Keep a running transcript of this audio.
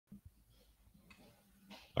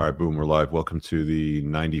All right, boom, we're live. Welcome to the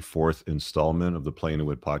 94th installment of the Plain and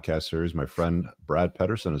Wood podcast series. My friend Brad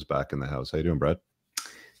Pedersen is back in the house. How you doing, Brad?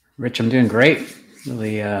 Rich, I'm doing great.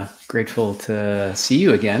 Really grateful to see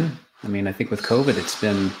you again. I mean, I think with COVID, it's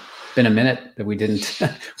been a minute that we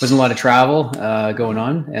wasn't a lot of travel going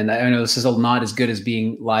on. And I know this is not as good as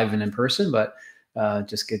being live and in person, but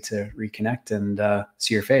just good to reconnect and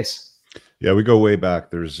see your face. Yeah, we go way back.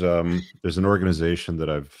 There's an organization that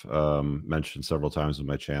I've mentioned several times on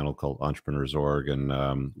my channel called Entrepreneurship,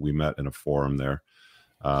 and we met in a forum there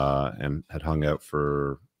and had hung out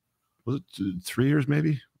for, was it 3 years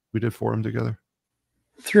maybe? We did forum together.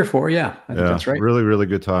 3 or 4, yeah. I think that's right. Really, really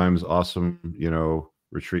good times. Awesome,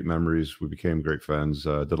 retreat memories. We became great friends.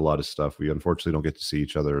 Did a lot of stuff. We unfortunately don't get to see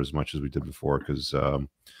each other as much as we did before because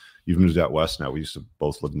you've moved out west now. We used to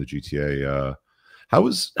both live in the GTA. How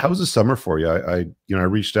was the summer for you? I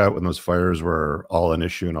reached out when those fires were all an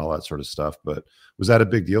issue and all that sort of stuff, but was that a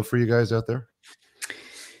big deal for you guys out there?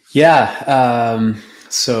 Yeah.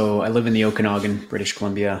 So I live in the Okanagan, British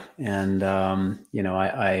Columbia, and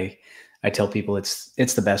I tell people it's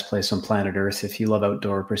the best place on planet Earth. If you love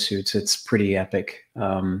outdoor pursuits, it's pretty epic.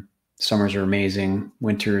 Summers are amazing.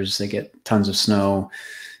 Winters, they get tons of snow,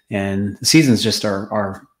 and the seasons just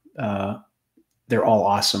are they're all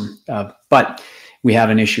awesome. But we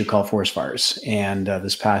have an issue called forest fires, and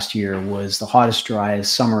this past year was the hottest,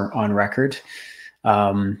 driest summer on record.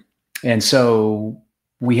 And so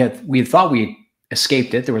we had thought we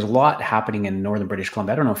escaped it. There was a lot happening in northern British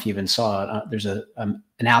Columbia. I don't know if you even saw it. There's an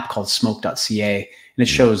app called smoke.ca, and it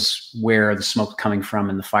shows where the smoke's coming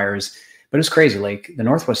from and the fires. But it was crazy. Like the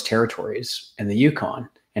Northwest Territories and the Yukon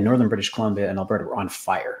and northern British Columbia and Alberta were on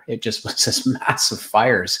fire. It just was this massive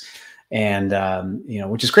fires. And,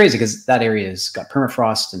 which is crazy because that area has got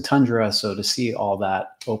permafrost and tundra. So to see all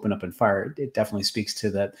that open up in fire, it definitely speaks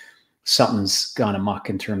to that something's gone amok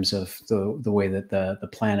in terms of the way that the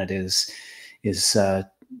planet is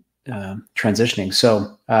transitioning.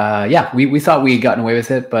 So, we thought we had gotten away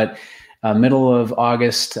with it, but middle of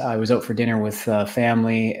August, I was out for dinner with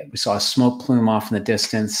family. We saw a smoke plume off in the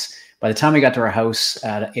distance. By the time we got to our house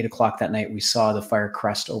at 8:00 that night, we saw the fire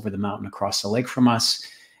crest over the mountain across the lake from us.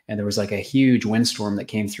 And there was like a huge windstorm that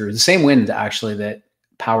came through. The same wind actually that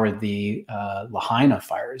powered the Lahaina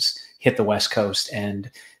fires hit the West Coast.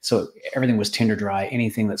 And so everything was tinder dry.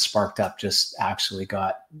 Anything that sparked up just actually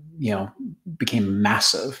became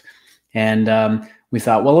massive. And we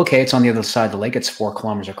thought, well, okay, it's on the other side of the lake. It's 4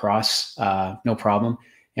 kilometers across, no problem.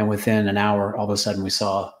 And within an hour, all of a sudden we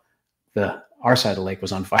saw our side of the lake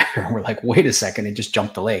was on fire. And we're like, wait a second, it just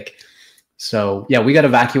jumped the lake. So yeah, we got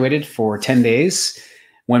evacuated for 10 days.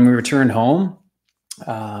 When we returned home,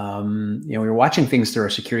 we were watching things through our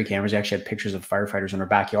security cameras. We actually had pictures of firefighters in our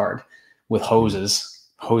backyard with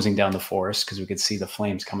hosing down the forest because we could see the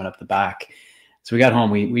flames coming up the back. So we got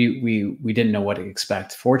home. We didn't know what to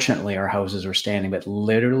expect. Fortunately, our houses were standing, but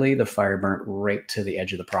literally the fire burnt right to the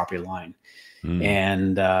edge of the property line.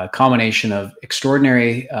 And a combination of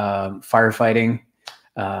extraordinary firefighting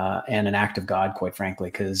and an act of God, quite frankly,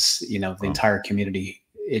 because the entire community.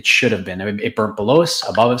 It should have been. It burnt below us,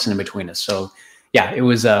 above us, and in between us. So, yeah, it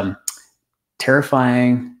was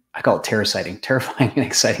terrifying. I call it terrifying and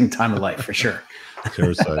exciting time of life for sure.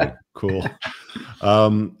 Terrifying, cool.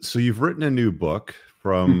 So you've written a new book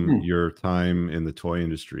from your time in the toy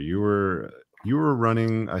industry. You were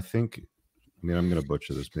running, I think. I'm going to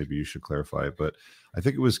butcher this. Maybe you should clarify it, but I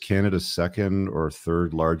think it was Canada's second or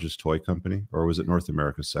third largest toy company, or was it North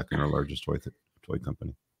America's second or largest toy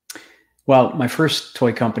company? Well, my first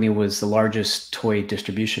toy company was the largest toy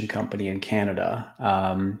distribution company in Canada,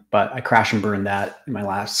 but I crash and burned that in my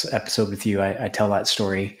last episode with you. I tell that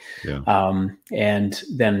story. Yeah. And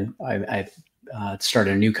then I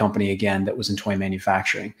started a new company again that was in toy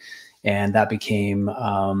manufacturing, and that became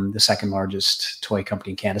the second largest toy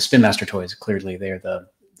company in Canada. Spin Master Toys, clearly they're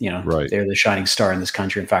they're the shining star in this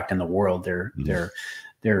country. In fact, in the world, they're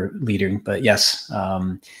leading. But yes.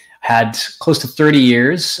 Had close to 30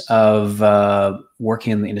 years of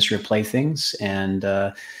working in the industry of playthings and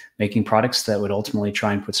making products that would ultimately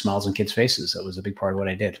try and put smiles on kids' faces. That was a big part of what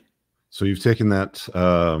I did. So you've taken that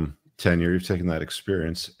tenure, you've taken that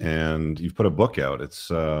experience, and you've put a book out.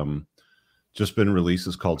 It's just been released.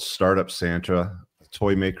 It's called Startup Santa, A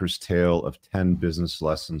Toy Maker's Tale of 10 Business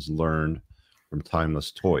Lessons Learned from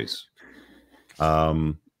Timeless Toys.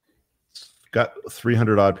 Got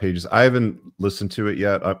 300 odd pages. I haven't listened to it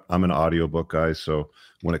yet. I'm an audiobook guy, so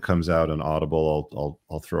when it comes out on Audible,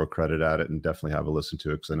 I'll throw a credit at it and definitely have a listen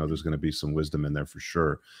to it because I know there's going to be some wisdom in there for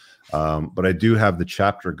sure. But I do have the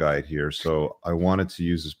chapter guide here, so I wanted to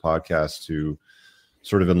use this podcast to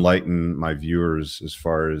sort of enlighten my viewers as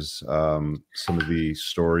far as some of the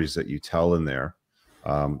stories that you tell in there.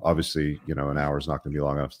 Obviously, an hour is not going to be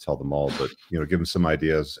long enough to tell them all, but give them some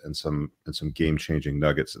ideas and some game-changing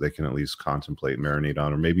nuggets that they can at least contemplate, marinate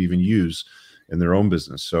on, or maybe even use in their own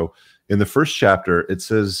business. So in the first chapter, it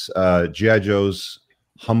says GI Joes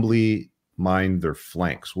humbly mind their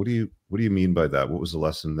flanks. What do you mean by that? What was the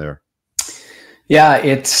lesson there?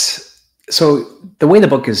 Yeah, so the way the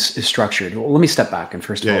book is structured. Well, let me step back and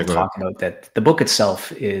first of all talk about that. The book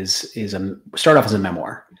itself start off as a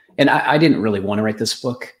memoir, and I didn't really want to write this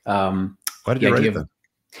book. Why did you write it then?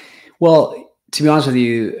 Well, to be honest with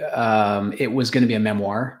you, it was going to be a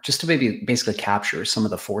memoir just to basically capture some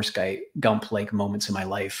of the Forrest Gump-like moments in my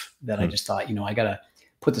life that I just thought, I got to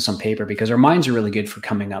put this on paper, because our minds are really good for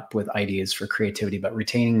coming up with ideas for creativity, but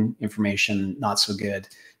retaining information, not so good.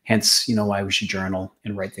 Hence, why we should journal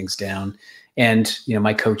and write things down. And,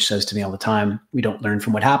 my coach says to me all the time, we don't learn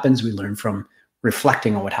from what happens. We learn from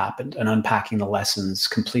reflecting on what happened and unpacking the lessons,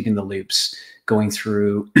 completing the loops, going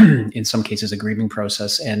through, in some cases, a grieving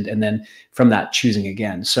process, and then from that, choosing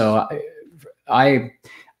again. So I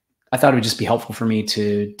thought it would just be helpful for me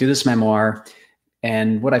to do this memoir.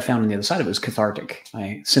 And what I found on the other side of it was cathartic.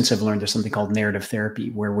 Since I've learned there's something called narrative therapy,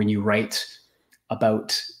 where when you write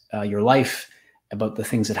about your life, about the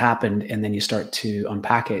things that happened, and then you start to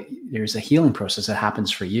unpack it, there's a healing process that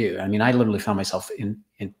happens for you. I mean, I literally found myself in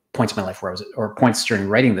points in my life or points during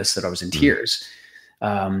writing this that I was in tears,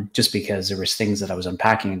 just because there was things that I was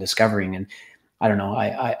unpacking and discovering. And I don't know,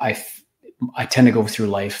 I tend to go through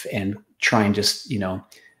life and try and just,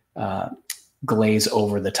 glaze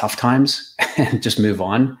over the tough times and just move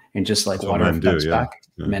on and just like water off ducks back.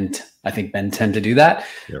 Yeah. I think men tend to do that.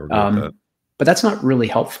 Yeah, but that's not really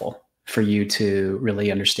helpful for you to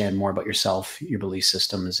really understand more about yourself, your belief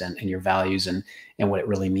systems, and your values, and what it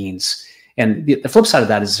really means. And the flip side of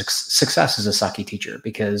that is success is a sucky teacher,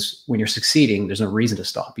 because when you're succeeding, there's no reason to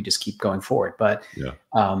stop. You just keep going forward. But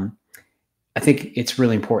I think it's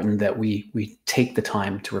really important that we take the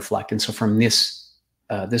time to reflect. And so from this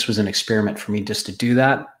was an experiment for me just to do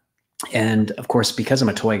that. And of course, because I'm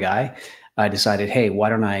a toy guy, I decided, hey, why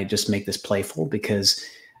don't I just make this playful? Because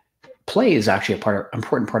play is actually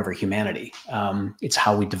important part of our humanity. It's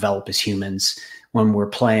how we develop as humans. When we're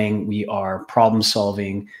playing, we are problem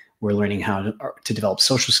solving. We're learning how to develop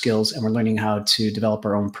social skills, and we're learning how to develop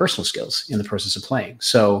our own personal skills in the process of playing.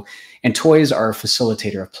 So, and toys are a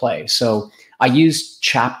facilitator of play. So I used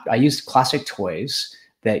classic toys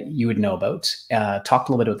that you would know about, talked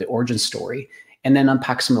a little bit about the origin story, and then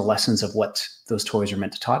unpack some of the lessons of what those toys are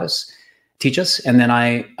meant to teach us. And then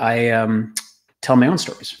I tell my own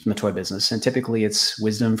stories from the toy business. And typically it's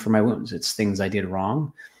wisdom for my wounds. It's things I did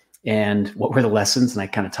wrong and what were the lessons, and I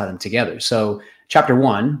kind of tie them together. So chapter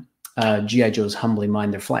 1, GI Joes humbly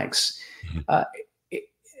mind their flanks.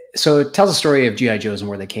 So it tells a story of GI Joes and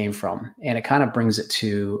where they came from. And it kind of brings it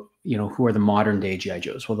to, who are the modern day GI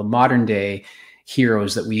Joes? Well, the modern day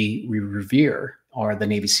heroes that we revere are the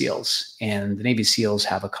Navy SEALs. And the Navy SEALs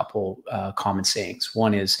have a couple common sayings.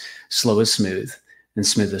 One is slow is smooth and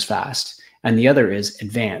smooth is fast. And the other is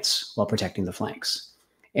advance while protecting the flanks.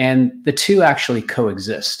 And the two actually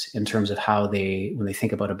coexist in terms of how when they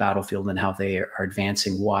think about a battlefield and how they are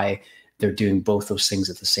advancing, why they're doing both those things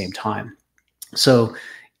at the same time. So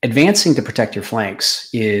advancing to protect your flanks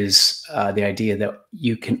is the idea that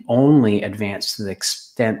you can only advance to the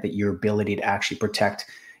extent that your ability to actually protect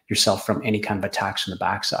yourself from any kind of attacks from the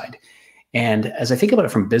backside. And as I think about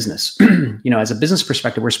it from business, as a business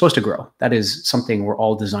perspective, we're supposed to grow. That is something we're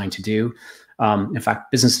all designed to do. In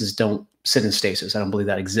fact, businesses don't sit in stasis. I don't believe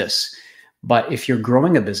that exists. But if you're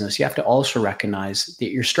growing a business, you have to also recognize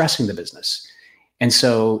that you're stressing the business. And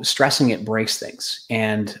so stressing it breaks things.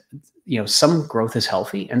 And, some growth is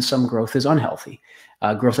healthy and some growth is unhealthy.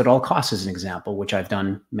 Growth at all costs is an example, which I've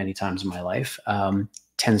done many times in my life,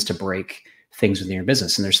 tends to break things within your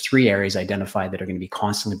business. And there's 3 areas identified that are going to be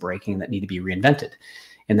constantly breaking that need to be reinvented.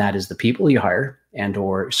 And that is the people you hire and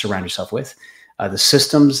or surround yourself with, the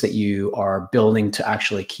systems that you are building to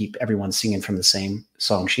actually keep everyone singing from the same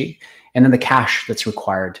song sheet, and then the cash that's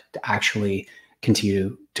required to actually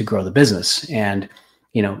continue to grow the business. And,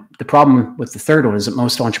 the problem with the third one is that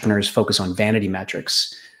most entrepreneurs focus on vanity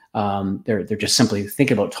metrics. They're just simply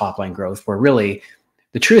thinking about top line growth, where really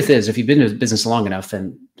the truth is, if you've been in business long enough,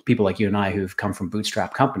 and people like you and I who've come from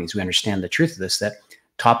bootstrap companies, we understand the truth of this, that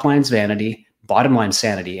top line's vanity, bottom line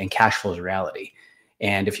sanity, and cash flow is reality.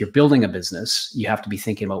 And if you're building a business, you have to be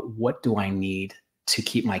thinking about, what do I need to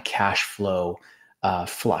keep my cash flow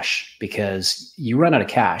flush? Because you run out of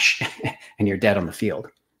cash and you're dead on the field.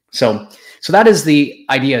 So that is the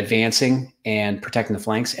idea: advancing and protecting the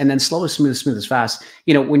flanks, and then slow is smooth, smooth is fast.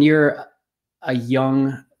 When you're a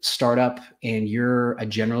young startup and you're a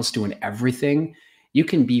generalist doing everything, you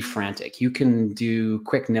can be frantic. You can do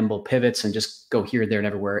quick, nimble pivots and just go here, there, and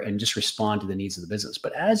everywhere and just respond to the needs of the business.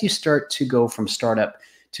 But as you start to go from startup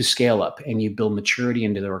to scale up and you build maturity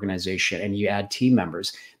into the organization and you add team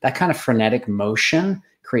members, that kind of frenetic motion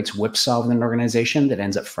creates whipsaw within an organization that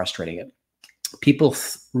ends up frustrating it. People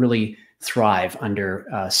really thrive under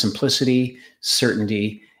simplicity,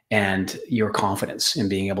 certainty, and your confidence in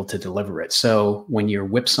being able to deliver it. So when you're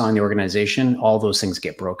whipsawing the organization, all those things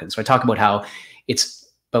get broken. So I talk about how it's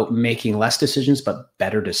about making less decisions, but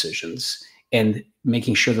better decisions, and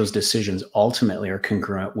making sure those decisions ultimately are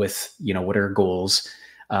congruent with, what are goals,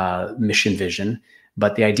 mission, vision.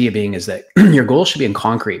 But the idea being is that your goals should be in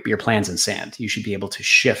concrete, but your plan's in sand. You should be able to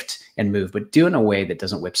shift and move, but do it in a way that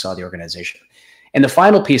doesn't whipsaw the organization. And the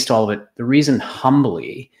final piece to all of it, the reason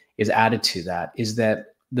humbly is added to that, is that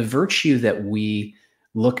the virtue that we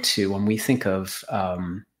look to when we think of,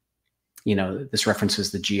 this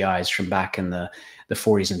references the GIs from back in the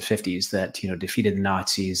 40s and 50s that, defeated the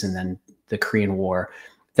Nazis and then the Korean War.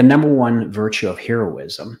 The number one virtue of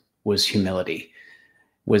heroism was humility,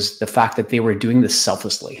 was the fact that they were doing this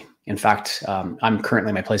selflessly. In fact, I'm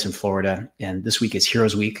currently in my place in Florida, and this week is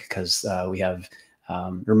Heroes Week because we have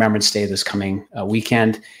Remembrance Day this coming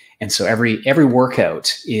weekend. And so every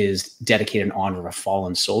workout is dedicated in honor of a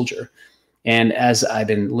fallen soldier. And as I've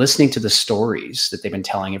been listening to the stories that they've been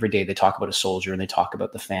telling every day, they talk about a soldier and they talk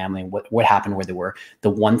about the family and what happened where they were. The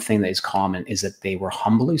one thing that is common is that they were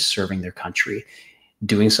humbly serving their country,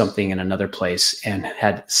 doing something in another place, and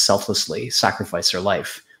had selflessly sacrificed their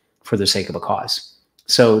life for the sake of a cause.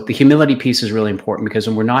 So the humility piece is really important, because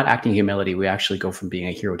when we're not acting humility, we actually go from being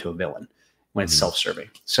a hero to a villain when it's self-serving.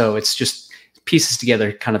 So it's just pieces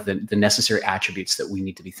together kind of the necessary attributes that we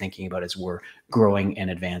need to be thinking about as we're growing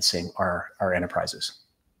and advancing our enterprises.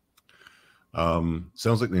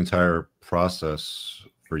 Sounds like the entire process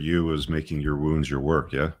for you was making your wounds your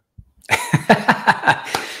work. Yeah.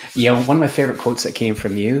 One of my favorite quotes that came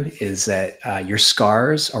from you is that your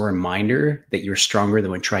scars are a reminder that you're stronger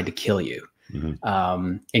than what tried to kill you.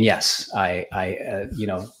 Mm-hmm. And yes, I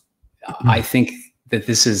think that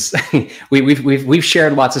this is we've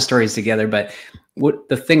shared lots of stories together, but what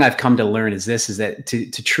the thing I've come to learn is that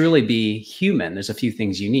to truly be human, there's a few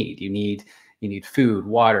things you need. You need food,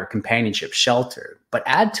 water, companionship, shelter, but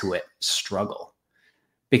add to it struggle,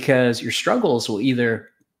 because your struggles will either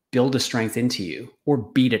build a strength into you or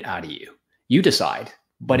beat it out of you. You decide,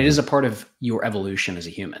 but it is a part of your evolution as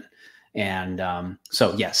a human. And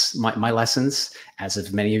so yes, my lessons, as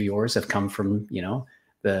of many of yours, have come from,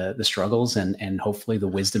 the struggles and hopefully the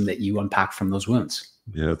wisdom that you unpack from those wounds.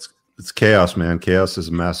 Yeah, it's chaos, man. Chaos is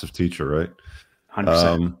a massive teacher, right?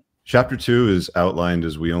 100%. Chapter 2 is outlined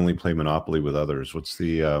as we only play Monopoly with others. What's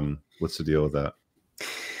the deal with that?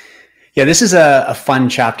 Yeah, this is a fun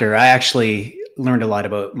chapter. I actually learned a lot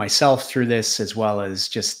about myself through this, as well as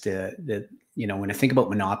just when I think about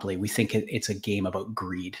Monopoly, we think it's a game about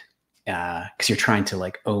greed, because you're trying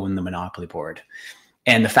to own the Monopoly board.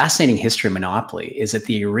 And the fascinating history of Monopoly is that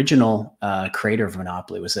the original creator of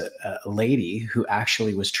Monopoly was a lady who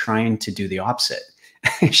actually was trying to do the opposite.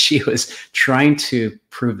 She was trying to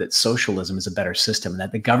prove that socialism is a better system, and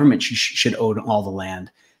that the government should own all the land.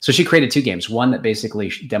 So she created two games, one that basically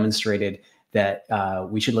demonstrated that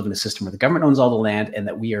we should live in a system where the government owns all the land and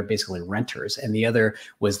that we are basically renters. And the other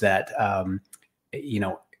was that,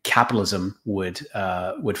 capitalism would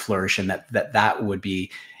flourish, and that would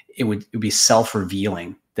be, it would be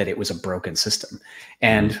self-revealing that it was a broken system.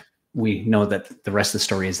 And we know that the rest of the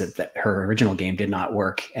story is that her original game did not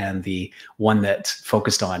work. And the one that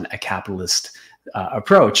focused on a capitalist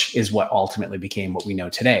approach is what ultimately became what we know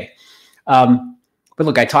today. But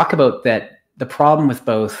look, I talk about that the problem with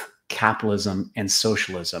both capitalism and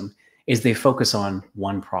socialism is they focus on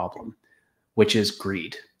one problem, which is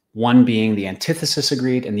greed. One being the antithesis of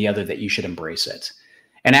greed, and the other that you should embrace it.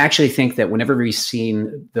 And I actually think that whenever we've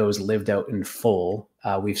seen those lived out in full,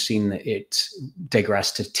 we've seen it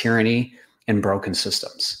digress to tyranny and broken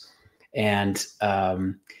systems. And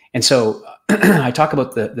so I talk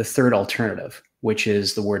about the third alternative, which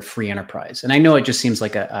is the word free enterprise. And I know it just seems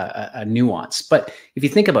like a nuance, but if you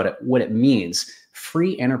think about it, what it means,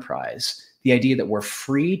 free enterprise, the idea that we're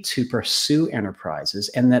free to pursue enterprises,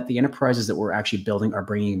 and that the enterprises that we're actually building are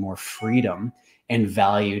bringing more freedom and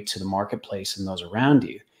value to the marketplace and those around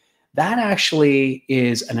you. That actually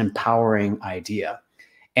is an empowering idea.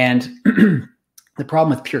 And the problem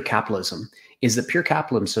with pure capitalism is that pure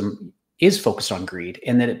capitalism is focused on greed,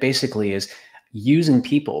 and that it basically is, using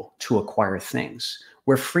people to acquire things,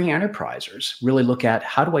 where free enterprisers really look at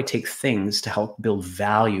how do I take things to help build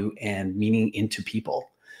value and meaning into people.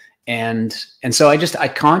 And so I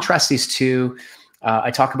contrast these two.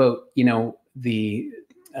 I talk about,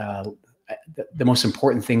 the most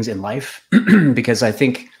important things in life, because I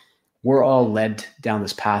think we're all led down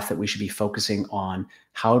this path that we should be focusing on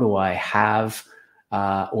how do I have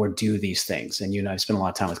or do these things. And, I spend a lot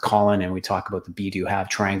of time with Colin, and we talk about the be, do, have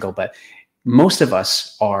triangle, but most of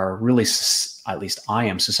us are really, at least I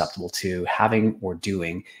am, susceptible to having or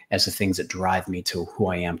doing as the things that drive me to who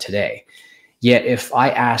I am today. Yet if I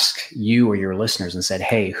ask you or your listeners and said,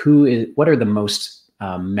 hey, what are the most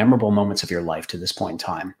memorable moments of your life to this point in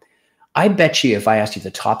time? I bet you if I asked you the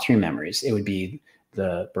top 3 memories, it would be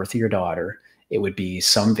the birth of your daughter. It would be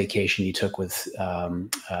some vacation you took with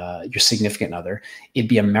your significant other. It'd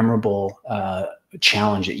be a memorable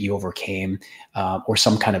challenge that you overcame, or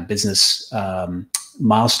some kind of business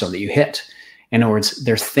milestone that you hit. In other words,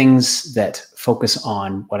 there are things that focus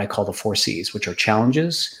on what I call the 4 C's, which are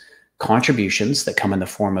challenges, contributions that come in the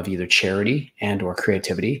form of either charity and or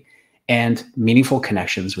creativity, and meaningful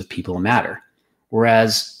connections with people who matter.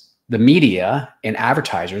 Whereas the media and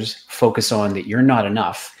advertisers focus on that you're not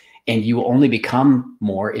enough, and you will only become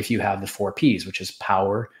more if you have the 4 P's, which is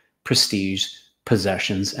power, prestige,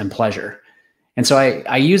 possessions, and pleasure. And so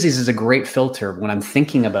I use these as a great filter when I'm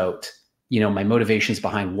thinking about, my motivations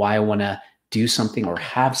behind why I want to do something or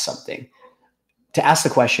have something, to ask the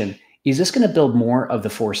question, is this going to build more of the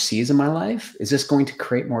 4 C's in my life? Is this going to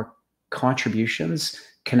create more contributions,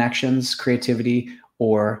 connections, creativity,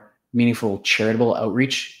 or meaningful charitable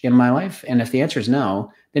outreach in my life? And if the answer is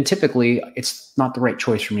no, then typically it's not the right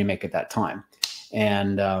choice for me to make at that time.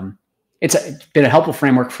 And it's been a helpful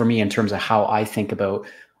framework for me in terms of how I think about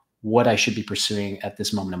what I should be pursuing at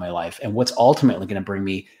this moment in my life and what's ultimately going to bring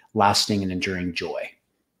me lasting and enduring joy.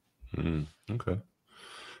 Okay.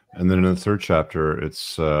 And then in the 3rd chapter,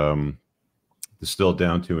 it's distilled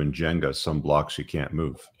down to, in Jenga, some blocks you can't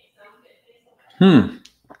move.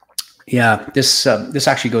 Yeah, this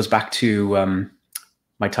actually goes back to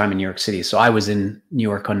my time in New York City. So I was in New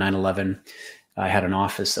York on 9/11. I had an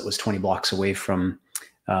office that was 20 blocks away from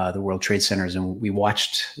the World Trade Centers, and we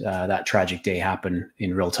watched that tragic day happen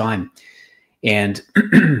in real time. And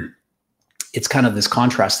it's kind of this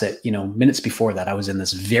contrast that, minutes before that, I was in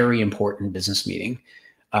this very important business meeting.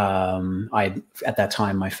 At that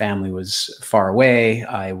time, my family was far away.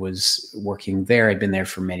 I was working there. I'd been there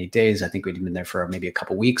for many days. I think we'd been there for maybe a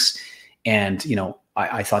couple of weeks. And,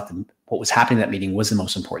 I thought what was happening in that meeting was the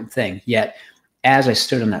most important thing. Yet, as I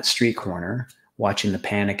stood on that street corner, watching the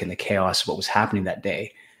panic and the chaos of what was happening that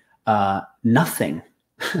day, nothing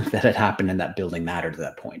that had happened in that building mattered at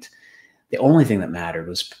that point. The only thing that mattered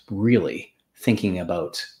was really thinking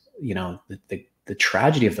about, the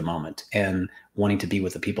tragedy of the moment and wanting to be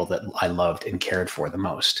with the people that I loved and cared for the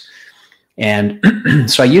most. And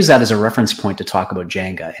so I use that as a reference point to talk about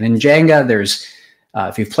Jenga. And in Jenga, there's,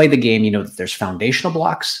 if you've played the game, you know that there's foundational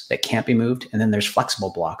blocks that can't be moved, and then there's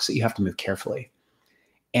flexible blocks that you have to move carefully.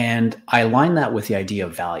 And I align that with the idea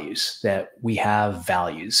of values, that we have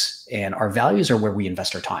values, and our values are where we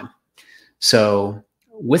invest our time. So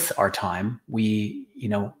with our time, we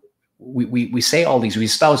say all these, we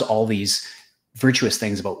espouse all these virtuous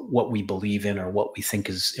things about what we believe in or what we think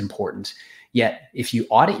is important. Yet if you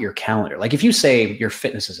audit your calendar, like if you say your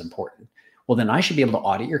fitness is important, well, then I should be able to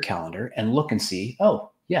audit your calendar and look and see,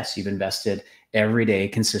 oh, yes, you've invested every day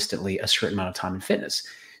consistently a certain amount of time in fitness.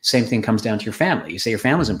 Same thing comes down to your family. You say your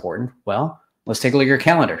family is important. Well, let's take a look at your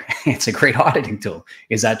calendar. It's a great auditing tool.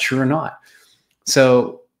 Is that true or not?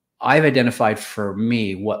 So I've identified for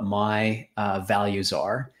me what my values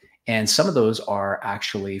are. And some of those are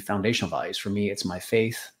actually foundational values. For me, it's my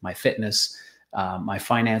faith, my fitness, my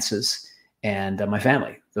finances, and my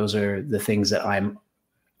family. Those are the things that I'm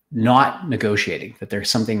not negotiating, that there's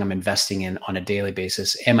something I'm investing in on a daily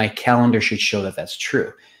basis. And my calendar should show that that's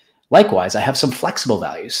true. Likewise, I have some flexible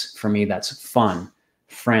values. For me, that's fun,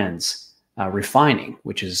 friends, refining,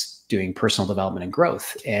 which is doing personal development and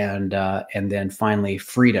growth. And then finally,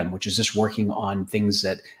 freedom, which is just working on things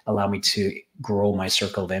that allow me to grow my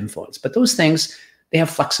circle of influence. But those things, they have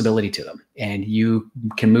flexibility to them, and you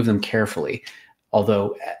can move them carefully.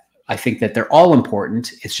 Although I think that they're all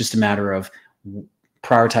important. It's just a matter of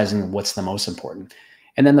prioritizing what's the most important.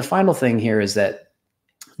 And then the final thing here is that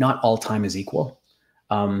not all time is equal.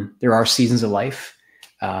 There are seasons of life.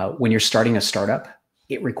 When you're starting a startup,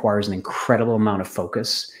 it requires an incredible amount of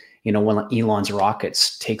focus One of Elon's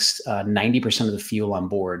rockets takes 90% of the fuel on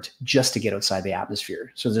board just to get outside the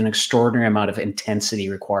atmosphere. So there's an extraordinary amount of intensity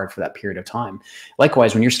required for that period of time.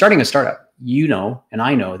 Likewise, when you're starting a startup, and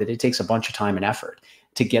I know that it takes a bunch of time and effort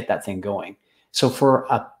to get that thing going. So for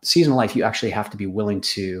a season of life, you actually have to be willing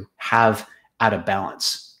to have out of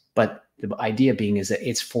balance. But the idea being is that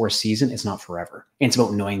it's for a season, it's not forever. And it's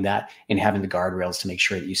about knowing that and having the guardrails to make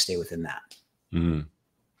sure that you stay within that. Mm.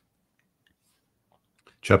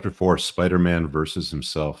 Chapter 4, Spider-Man versus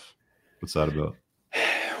himself. What's that about?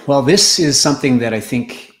 Well, this is something that I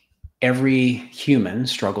think every human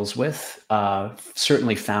struggles with.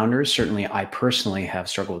 Certainly founders, certainly I personally have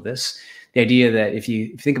struggled with this. The idea that if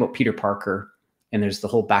you think about Peter Parker, and there's the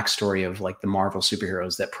whole backstory of like the Marvel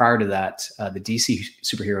superheroes, that prior to that, the DC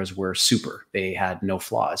superheroes were super. They had no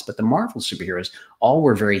flaws. But the Marvel superheroes all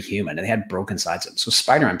were very human and they had broken sides of them. So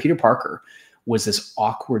Spider-Man, Peter Parker, was this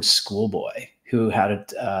awkward schoolboy who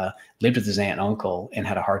had lived with his aunt and uncle and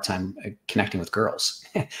had a hard time connecting with girls.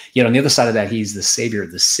 On the other side of that, he's the savior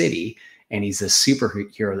of the city and he's a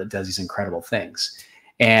superhero that does these incredible things.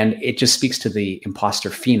 And it just speaks to the imposter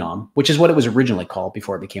phenom, which is what it was originally called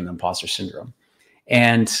before it became the imposter syndrome.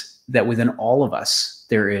 And that within all of us,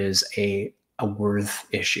 there is a worth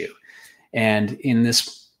issue. And in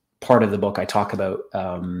this part of the book, I talk about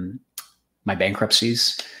my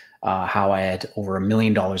bankruptcies, how I had over $1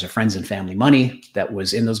 million of friends and family money that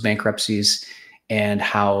was in those bankruptcies, and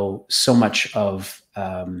how so much of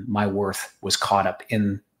my worth was caught up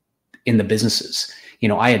in the businesses.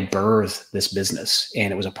 I had birthed this business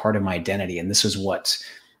and it was a part of my identity. And this is what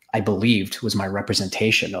I believed was my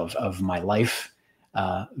representation of my life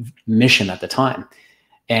mission at the time.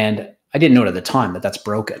 And I didn't know it at the time that that's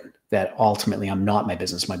broken, that ultimately I'm not my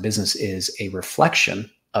business. My business is a reflection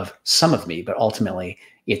of some of me, but ultimately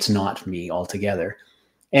it's not me altogether.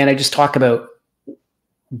 And I just talk about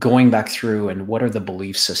going back through and what are the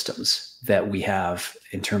belief systems that we have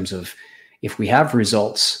in terms of if we have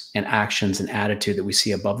results and actions and attitude that we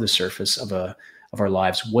see above the surface of our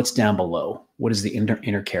lives, what's down below? What is the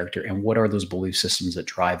inner character? And what are those belief systems that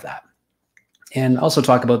drive that? And also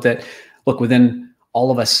talk about that, look, within all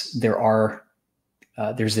of us,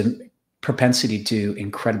 there's a propensity to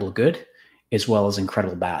incredible good as well as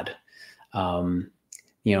incredible bad. Alexander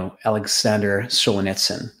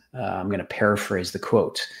Solzhenitsyn, I'm going to paraphrase the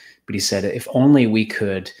quote, but he said, if only we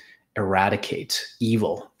could eradicate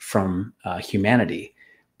evil from humanity,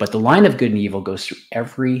 but the line of good and evil goes through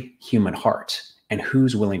every human heart, and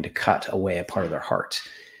who's willing to cut away a part of their heart?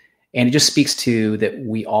 And it just speaks to that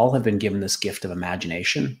we all have been given this gift of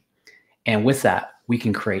imagination. And with that, we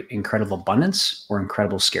can create incredible abundance or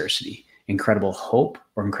incredible scarcity, incredible hope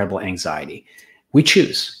or incredible anxiety. We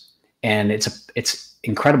choose. And it's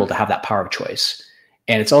incredible to have that power of choice.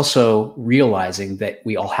 And it's also realizing that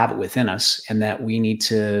we all have it within us and that we need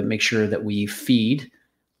to make sure that we feed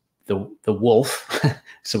the wolf.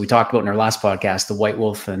 So we talked about in our last podcast, the white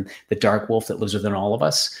wolf and the dark wolf that lives within all of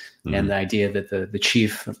us. Mm-hmm. And the idea that the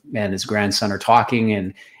chief and his grandson are talking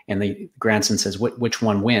and the grandson says, which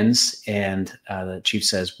one wins? And the chief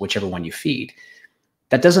says, whichever one you feed.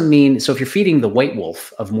 That doesn't mean, so if you're feeding the white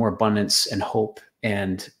wolf of more abundance and hope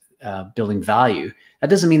and building value, that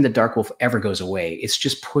doesn't mean the dark wolf ever goes away. It's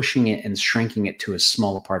just pushing it and shrinking it to as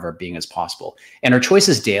small a part of our being as possible. And our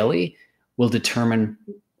choices daily will determine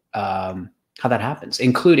how that happens,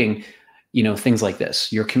 including, things like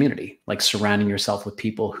this, your community, like surrounding yourself with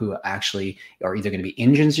people who actually are either going to be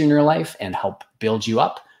engines in your life and help build you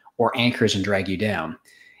up or anchors and drag you down.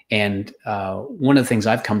 And one of the things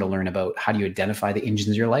I've come to learn about how do you identify the engines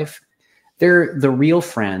in your life, they're the real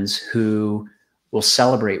friends who will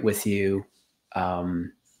celebrate with you.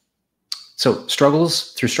 So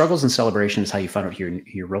through struggles and celebration is how you find out who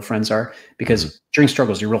your real friends are, because during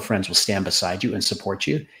struggles, your real friends will stand beside you and support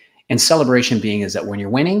you. And celebration being is that when you're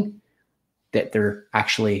winning, that they're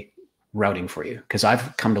actually rooting for you. Because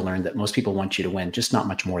I've come to learn that most people want you to win, just not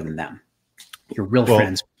much more than them. Your real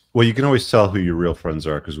friends. Well, you can always tell who your real friends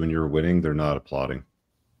are because when you're winning, they're not applauding,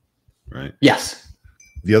 right? Yes.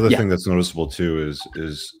 The other thing that's noticeable too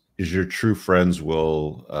is your true friends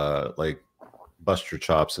will like bust your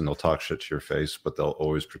chops and they'll talk shit to your face, but they'll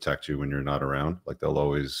always protect you when you're not around. Like they'll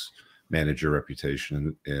always manage your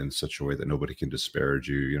reputation in such a way that nobody can disparage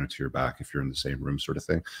you, to your back if you're in the same room, sort of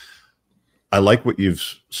thing. I like what you've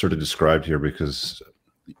sort of described here because,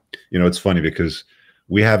 it's funny because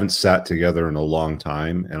we haven't sat together in a long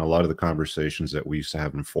time. And a lot of the conversations that we used to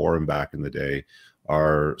have in forum back in the day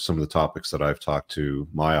are some of the topics that I've talked to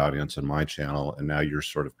my audience and my channel. And now you're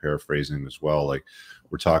sort of paraphrasing as well. Like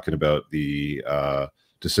we're talking about the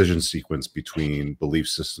decision sequence between belief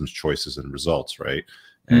systems, choices, and results, right?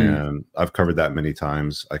 And I've covered that many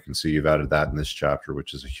times. I can see you've added that in this chapter,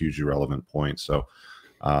 which is a hugely relevant point. So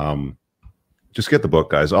just get the book,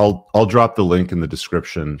 guys. I'll drop the link in the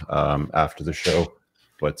description after the show.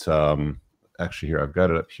 But actually here, I've got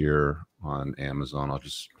it up here on Amazon. I'll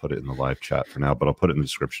just put it in the live chat for now, but I'll put it in the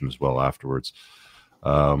description as well afterwards.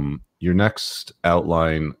 Your next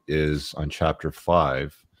outline is on chapter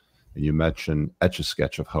 5, and you mentioned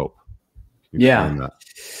Etch-a-Sketch of Hope. Yeah. That?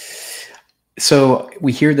 So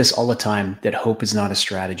we hear this all the time, that hope is not a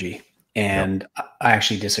strategy. And I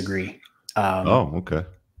actually disagree. Okay.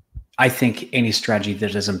 I think any strategy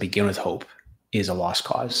that doesn't begin with hope is a lost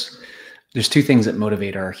cause. There's two things that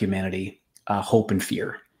motivate our humanity, hope and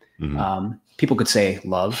fear. People could say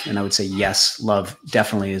love, and I would say, yes, love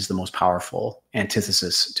definitely is the most powerful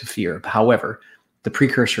antithesis to fear. However, the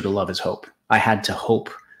precursor to love is hope. I had to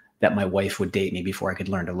hope that my wife would date me before I could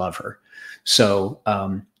learn to love her. So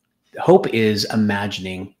hope is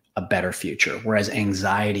imagining a better future, whereas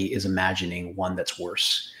anxiety is imagining one that's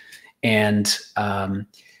worse. And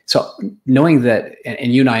so knowing that,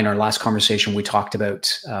 and you and I in our last conversation, we talked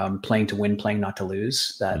about playing to win, playing not to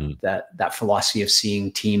lose, that philosophy of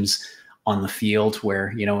seeing teams on the field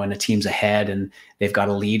where, when a team's ahead and they've got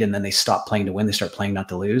a lead and then they stop playing to win, they start playing not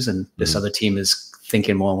to lose. And this other team is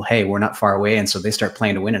thinking, well, hey, we're not far away. And so they start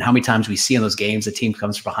playing to win. And how many times we see in those games, the team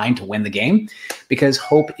comes from behind to win the game, because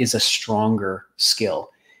hope is a stronger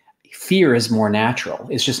skill. Fear is more natural.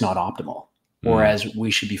 It's just not optimal. Whereas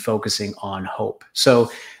we should be focusing on hope.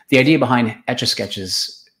 So the idea behind Etch-a-Sketch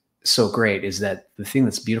is so great, is that the thing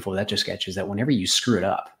that's beautiful with Etch-a-Sketch is that whenever you screw it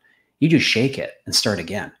up, you just shake it and start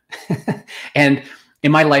again. And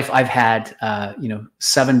in my life, I've had,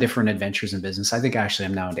 7 different adventures in business. I think actually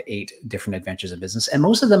I'm now into 8 different adventures in business. And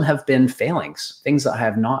most of them have been failings, things that I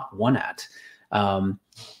have not won at.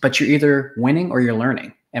 But you're either winning or you're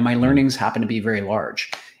learning. And my learnings happen to be very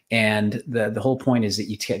large. And the whole point is that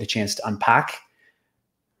you get a chance to unpack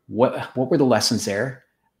what were the lessons there,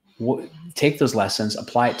 take those lessons,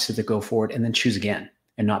 apply it to the go forward, and then choose again,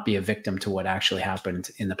 and not be a victim to what actually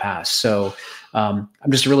happened in the past. So I'm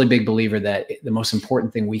just a really big believer that the most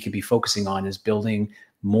important thing we could be focusing on is building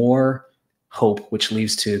more hope, which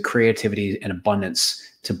leads to creativity and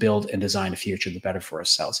abundance to build and design a future the better for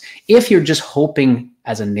ourselves. If you're just hoping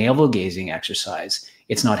as a navel-gazing exercise,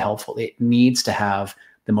 it's not helpful. It needs to have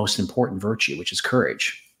the most important virtue, which is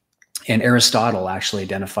courage. And Aristotle actually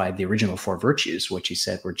identified the original 4 virtues, which he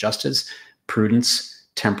said were justice, prudence,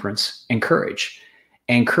 temperance, and courage.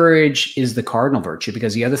 And courage is the cardinal virtue,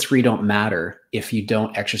 because the other 3 don't matter if you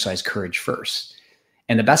don't exercise courage first.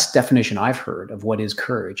 And the best definition I've heard of what is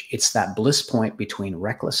courage, it's that bliss point between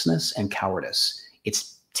recklessness and cowardice.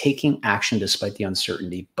 It's taking action despite the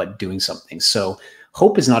uncertainty, but doing something. So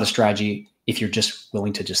hope is not a strategy if you're just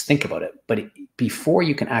willing to just think about it. But before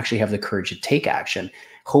you can actually have the courage to take action,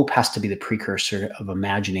 hope has to be the precursor of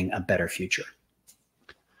imagining a better future.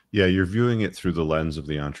 Yeah, you're viewing it through the lens of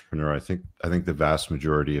the entrepreneur. I think the vast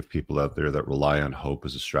majority of people out there that rely on hope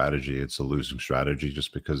as a strategy, it's a losing strategy,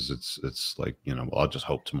 just because it's like, well, I'll just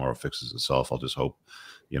hope tomorrow fixes itself. I'll just hope,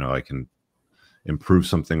 I can improve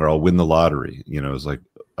something, or I'll win the lottery. It's like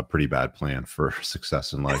a pretty bad plan for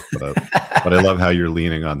success in life. But I love how you're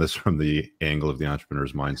leaning on this from the angle of the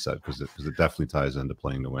entrepreneur's mindset, because it definitely ties into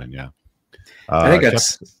playing to win. Yeah, I think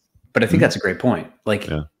that's a great point. Like,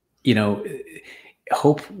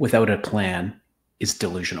 hope without a plan is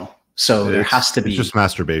delusional. So there has to be. It's just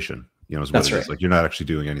masturbation. Is what that's it right. is. Like, you're not actually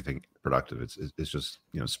doing anything productive. It's just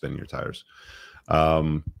spinning your tires.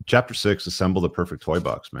 Chapter 6: Assemble the perfect toy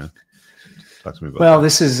box. Man, talk to me about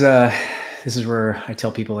that. This is where I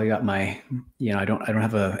tell people I got my, I don't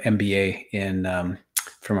have a MBA in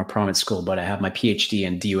from a prominent school, but I have my PhD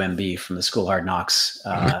in DUMB from the School of Hard Knocks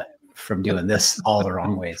from doing this all the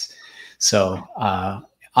wrong ways. So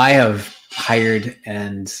I have hired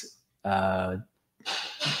and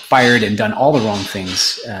fired and done all the wrong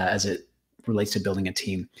things as it relates to building a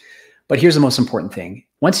team. But here's the most important thing.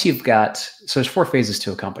 Once you've got, so there's 4 phases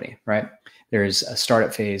to a company, right? There's a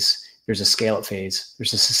startup phase, there's a scale-up phase,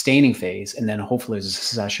 there's a sustaining phase, and then hopefully there's a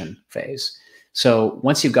succession phase. So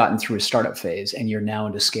once you've gotten through a startup phase and you're now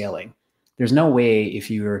into scaling, there's no way, if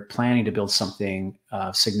you're planning to build something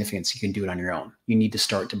of significance, you can do it on your own. You need to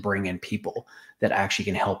start to bring in people that actually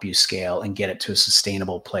can help you scale and get it to a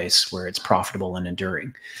sustainable place where it's profitable and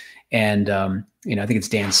enduring. And I think it's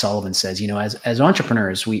Dan Sullivan says, as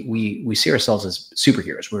entrepreneurs, we see ourselves as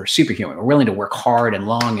superheroes. We're superhuman. We're willing to work hard and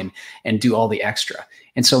long and do all the extra.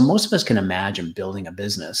 And so most of us can imagine building a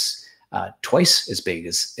business twice as big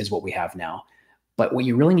as what we have now. But what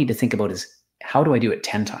you really need to think about is how do I do it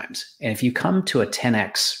 10 times? And if you come to a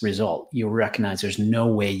 10x result, you'll recognize there's no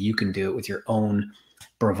way you can do it with your own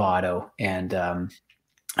bravado and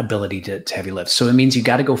ability to heavy lift. So it means you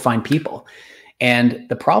got to go find people. And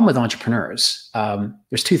the problem with entrepreneurs,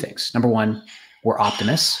 there's two things. Number one, we're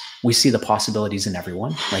optimists. We see the possibilities in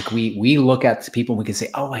everyone. Like we look at people, we can say,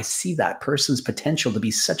 oh, I see that person's potential to be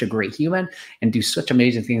such a great human and do such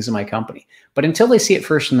amazing things in my company. But until they see it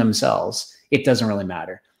first in themselves, it doesn't really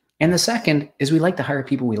matter. And the second is we like to hire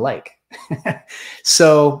people we like.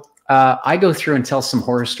 So I go through and tell some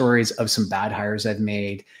horror stories of some bad hires I've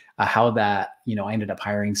made, how that, I ended up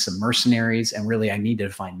hiring some mercenaries and really I needed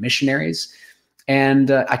to find missionaries.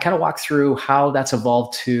 And I kind of walk through how that's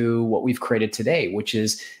evolved to what we've created today, which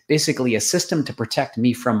is basically a system to protect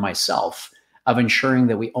me from myself, of ensuring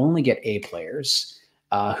that we only get A players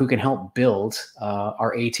who can help build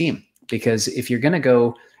our A team. Because if you're going to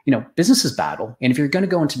go, business is battle. And if you're going to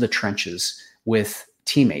go into the trenches with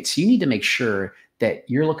teammates, you need to make sure that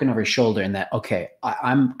you're looking over your shoulder and that, okay,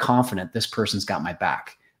 I'm confident this person's got my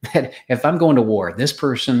back. That if I'm going to war, this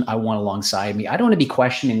person I want alongside me. I don't want to be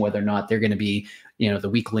questioning whether or not they're going to be, the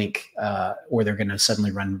weak link or they're going to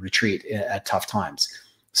suddenly run retreat at tough times.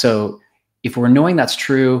 So if we're knowing that's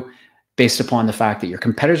true, based upon the fact that your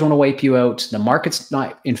competitors want to wipe you out, the market's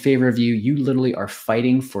not in favor of you, you literally are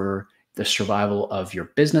fighting for the survival of your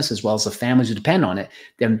business as well as the families who depend on it,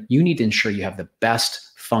 then you need to ensure you have the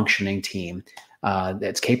best functioning team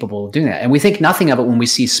that's capable of doing that. And we think nothing of it when we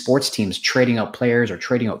see sports teams trading out players or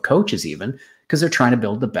trading out coaches even, because they're trying to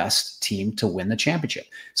build the best team to win the championship.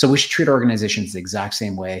 So we should treat organizations the exact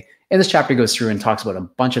same way. And this chapter goes through and talks about a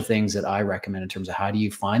bunch of things that I recommend in terms of how do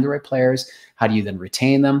you find the right players, how do you then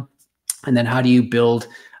retain them, and then how do you build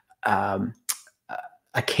a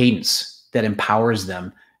cadence that empowers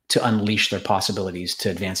them to unleash their possibilities to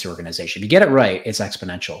advance the organization. If you get it right, it's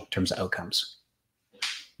exponential in terms of outcomes.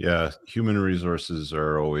 Yeah, human resources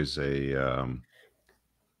are always a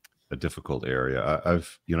difficult area.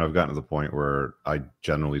 I've gotten to the point where I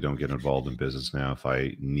generally don't get involved in business now if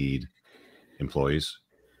I need employees,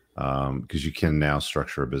 because you can now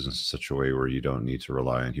structure a business in such a way where you don't need to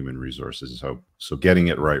rely on human resources. So getting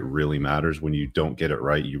it right really matters. When you don't get it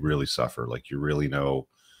right, you really suffer. Like you really know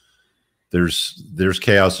there's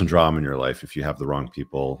chaos and drama in your life if you have the wrong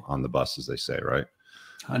people on the bus, as they say, right?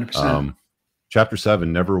 100%. Chapter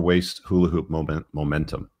 7, never waste hula hoop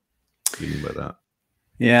momentum. What do you mean by that?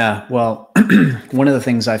 Yeah, well, one of the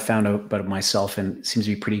things I found out about myself, and seems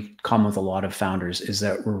to be pretty common with a lot of founders, is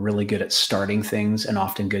that we're really good at starting things and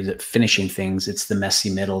often good at finishing things. It's the messy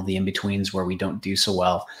middle, the in-betweens where we don't do so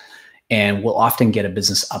well. And we'll often get a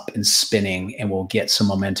business up and spinning and we'll get some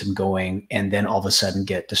momentum going and then all of a sudden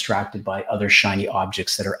get distracted by other shiny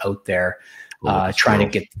objects that are out there trying to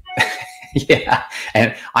get... Yeah,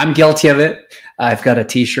 and I'm guilty of it. I've got a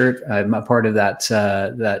T-shirt. I'm a part of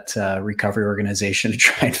that recovery organization to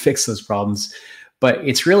try and fix those problems. But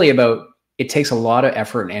it's really about, it takes a lot of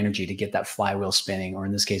effort and energy to get that flywheel spinning, or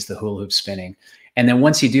in this case, the hula hoop spinning. And then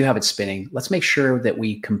once you do have it spinning, let's make sure that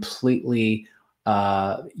we completely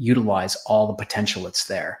utilize all the potential that's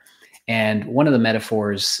there. And one of the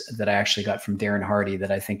metaphors that I actually got from Darren Hardy that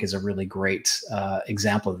I think is a really great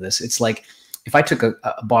example of this, it's like, if I took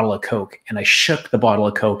a bottle of Coke and I shook the bottle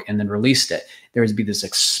of Coke and then released it, there would be this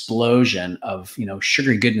explosion of,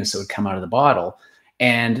 sugary goodness that would come out of the bottle.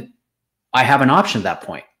 And I have an option at that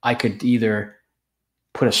point. I could either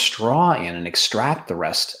put a straw in and extract the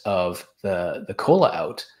rest of the cola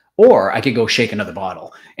out, or I could go shake another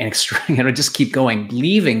bottle and extract, just keep going,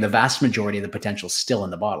 leaving the vast majority of the potential still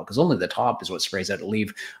in the bottle, because only the top is what sprays out to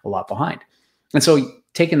leave a lot behind. And so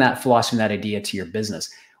taking that philosophy and that idea to your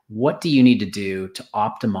business, what do you need to do to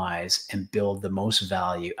optimize and build the most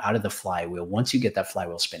value out of the flywheel once you get that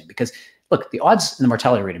flywheel spinning? Because look, the odds and the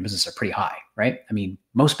mortality rate in business are pretty high, right? I mean,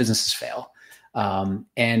 most businesses fail.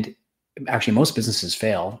 And actually most businesses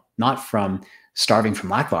fail, not from starving from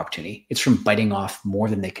lack of opportunity. It's from biting off more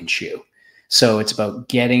than they can chew. So it's about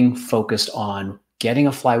getting focused on getting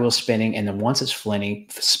a flywheel spinning. And then once it's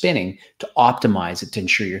spinning, to optimize it to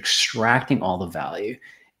ensure you're extracting all the value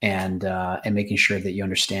and making sure that you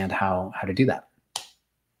understand how to do that.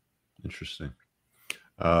 Interesting.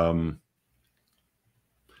 Do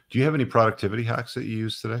you have any productivity hacks that you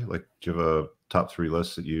use today? Like, do you have a top 3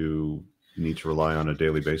 list that you need to rely on a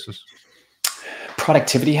daily basis?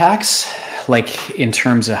 Productivity hacks, like in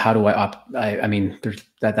terms of how do I mean,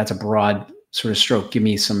 that's a broad sort of stroke. Give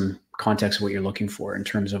me some context of what you're looking for in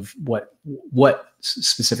terms of what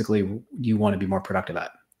specifically you want to be more productive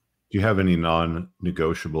at. Do you have any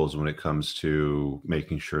non-negotiables when it comes to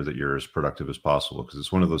making sure that you're as productive as possible? Because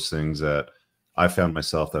it's one of those things that I found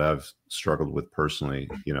myself that I've struggled with personally,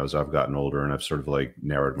 as I've gotten older, and I've sort of like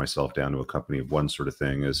narrowed myself down to a company of one sort of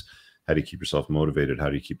thing is, how do you keep yourself motivated? How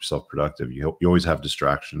do you keep yourself productive? You always have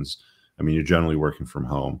distractions. I mean, you're generally working from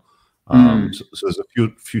home. So there's a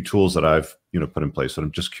few tools that I've, put in place. So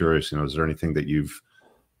I'm just curious, is there anything that you've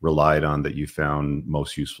relied on that you found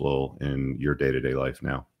most useful in your day-to-day life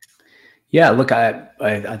now? Yeah, look, I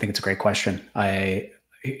think it's a great question.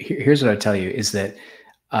 Here's what I tell you is that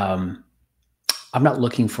I'm not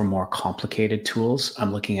looking for more complicated tools.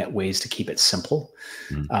 I'm looking at ways to keep it simple.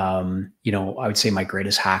 I would say my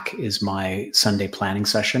greatest hack is my Sunday planning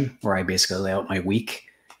session, where I basically lay out my week.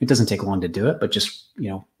 It doesn't take long to do it, but just,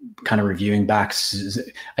 kind of reviewing back.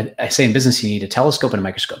 I say in business, you need a telescope and a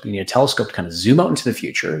microscope. You need a telescope to kind of zoom out into the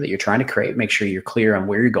future that you're trying to create, make sure you're clear on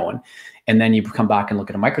where you're going. And then you come back and look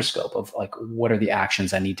at a microscope of like, what are the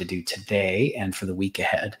actions I need to do today and for the week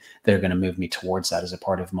ahead that are going to move me towards that as a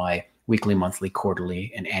part of my weekly, monthly,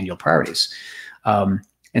 quarterly, and annual priorities. And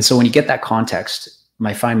so when you get that context,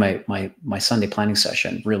 I find my Sunday planning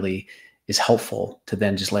session really is helpful to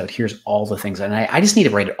then just lay out, here's all the things. And I just need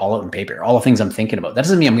to write it all out in paper, all the things I'm thinking about. That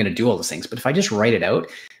doesn't mean I'm going to do all those things, but if I just write it out,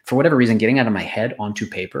 for whatever reason, getting out of my head onto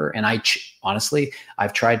paper, and honestly,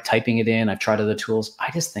 I've tried typing it in, I've tried other tools. I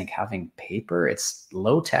just think having paper, it's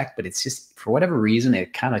low tech, but it's just, for whatever reason,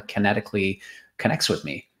 it kind of kinetically connects with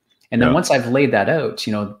me. And then once I've laid that out,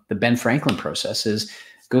 the Ben Franklin process is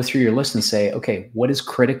go through your list and say, okay, what is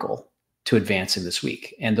critical to advance in this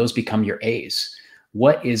week? And those become your A's.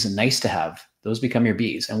 What is nice to have? Those become your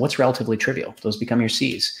B's. And what's relatively trivial? Those become your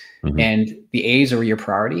C's. And the A's are your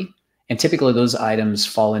priority. And typically those items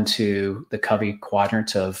fall into the Covey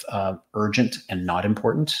quadrant of urgent and not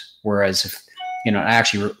important. Whereas if, I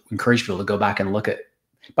actually encourage people to go back and look at,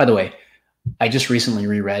 by the way, I just recently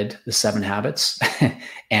reread The 7 Habits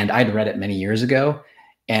and I'd read it many years ago.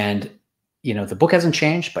 And, the book hasn't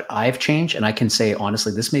changed, but I've changed. And I can say,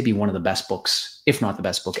 honestly, this may be one of the best books, if not the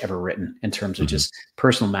best book ever written in terms of just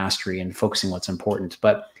personal mastery and focusing what's important.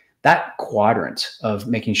 But that quadrant of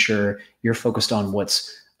making sure you're focused on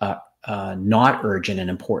what's not urgent and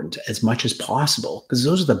important as much as possible, because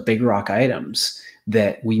those are the big rock items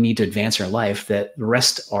that we need to advance our life, that the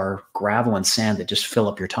rest are gravel and sand that just fill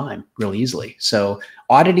up your time really easily. So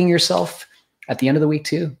auditing yourself at the end of the week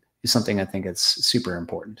too is something I think is super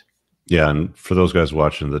important. Yeah, and for those guys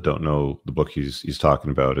watching that don't know the book he's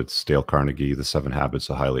talking about, it's Dale Carnegie, The 7 Habits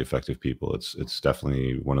of Highly Effective People. It's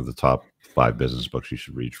definitely one of the top 5 business books you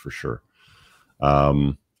should read for sure.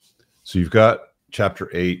 So you've got chapter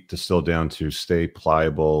 8 distilled down to stay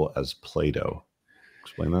pliable as Play-Doh.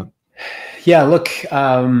 Explain that. Yeah, look,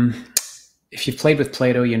 if you've played with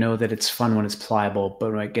Play-Doh, you know that it's fun when it's pliable,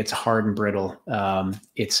 but when it gets hard and brittle,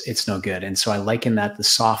 it's no good. And so I liken that the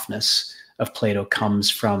softness of Play-Doh comes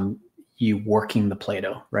from you working the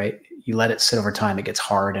Play-Doh, right? You let it sit over time, it gets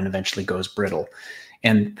hard and eventually goes brittle.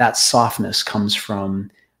 And that softness comes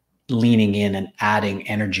from leaning in and adding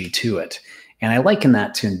energy to it. And I liken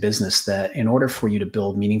that to in business that in order for you to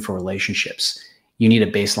build meaningful relationships, you need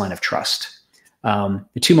a baseline of trust.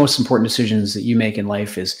 The 2 most important decisions that you make in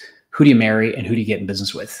life is who do you marry and who do you get in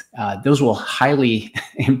business with? Those will highly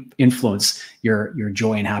influence your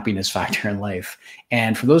joy and happiness factor in life.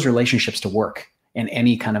 And for those relationships to work in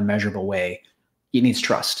any kind of measurable way, it needs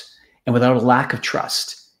trust. And without a lack of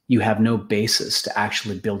trust, you have no basis to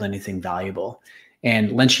actually build anything valuable. And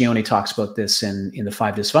Lencioni talks about this in the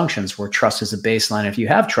 5 dysfunctions, where trust is a baseline. If you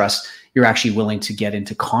have trust, you're actually willing to get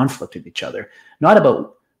into conflict with each other, not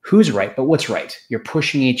about who's right, but what's right. You're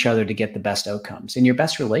pushing each other to get the best outcomes. In your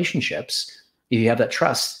best relationships, if you have that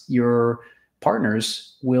trust, your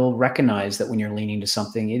partners will recognize that when you're leaning to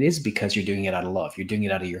something, it is because you're doing it out of love. You're doing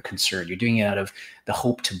it out of your concern. You're doing it out of the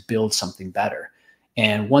hope to build something better.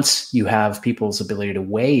 And once you have people's ability to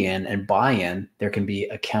weigh in and buy in, there can be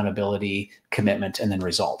accountability, commitment, and then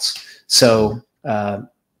results. So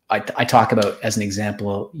I talk about, as an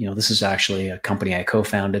example, this is actually a company I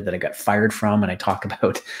co-founded that I got fired from. And I talk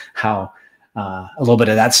about how a little bit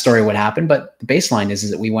of that story would happen. But the baseline is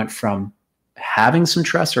that we went from having some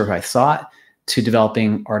trust, or I thought, to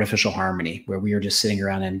developing artificial harmony, where we were just sitting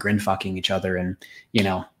around and grin fucking each other. And,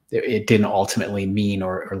 it didn't ultimately mean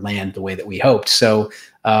or land the way that we hoped. So,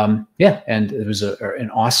 and it was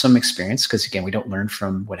an awesome experience because, again, we don't learn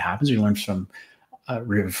from what happens. We learn from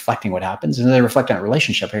reflecting what happens. And as I reflect on a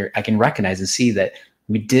relationship, I can recognize and see that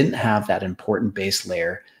we didn't have that important base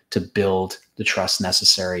layer to build the trust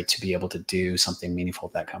necessary to be able to do something meaningful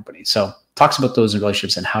with that company. So talks about those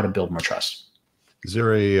relationships and how to build more trust. Is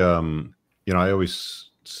there a, I always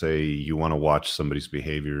say you want to watch somebody's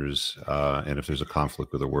behaviors, and if there's a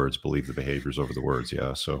conflict with the words, believe the behaviors over the words.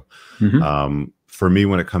 Yeah. So for me,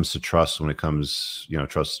 when it comes to trust, when it comes,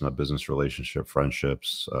 trust in a business relationship,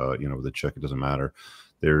 friendships, with a chick, it doesn't matter.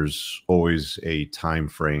 There's always a time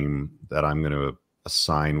frame that I'm going to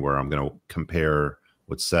assign where I'm going to compare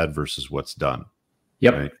what's said versus what's done.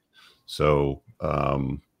 Yep. Right? So,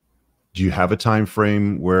 do you have a time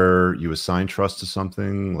frame where you assign trust to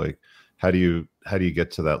something? Like, how do you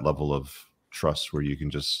get to that level of trust where you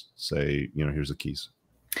can just say, here's the keys?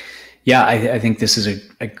 Yeah, I think this is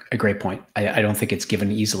a great point. I don't think it's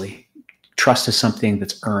given easily. Trust is something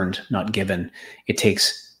that's earned, not given. It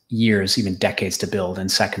takes years, even decades to build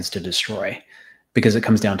and seconds to destroy, because it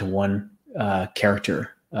comes down to one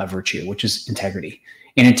character virtue, which is integrity.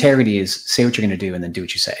 And integrity is say what you're going to do and then do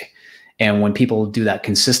what you say. And when people do that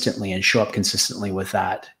consistently and show up consistently with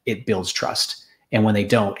that, it builds trust. And when they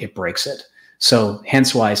don't, it breaks it. So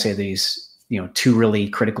hence why I say these, two really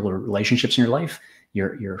critical relationships in your life,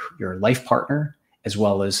 your life partner, as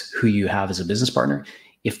well as who you have as a business partner.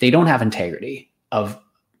 If they don't have integrity of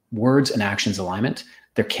words and actions alignment,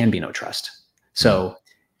 there can be no trust. So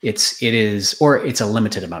it's a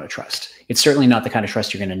limited amount of trust. It's certainly not the kind of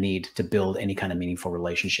trust you're going to need to build any kind of meaningful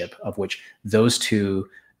relationship, of which those two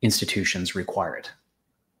institutions require it.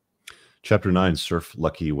 Chapter 9, surf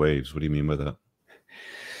lucky waves. What do you mean by that?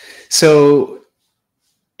 So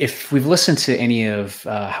if we've listened to any of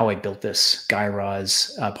How I Built This, Guy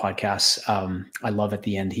Raz podcasts, I love at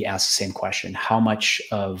the end, he asks the same question: how much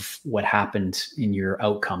of what happened in your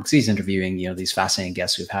outcome, because he's interviewing, these fascinating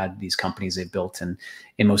guests who've had these companies they've built and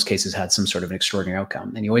in most cases had some sort of an extraordinary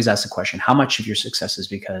outcome. And he always asks the question, how much of your success is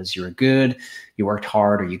because you were good, you worked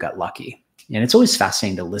hard, or you got lucky? And it's always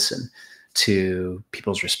fascinating to listen to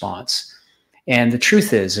people's response. And the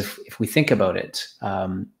truth is, if we think about it,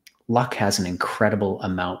 luck has an incredible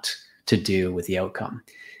amount to do with the outcome.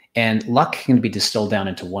 And luck can be distilled down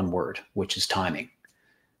into one word, which is timing.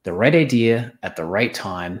 The right idea at the right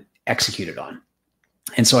time, executed on.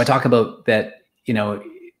 And so I talk about that,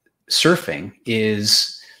 surfing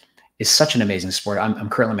is such an amazing sport. I'm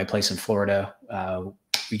currently in my place in Florida.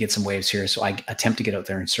 We get some waves here, so I attempt to get out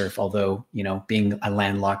there and surf. Although, being a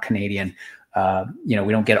landlocked Canadian, we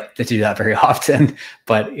don't get to do that very often.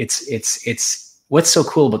 But it's what's so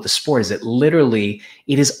cool about the sport is that literally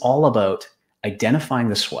it is all about identifying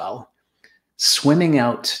the swell, swimming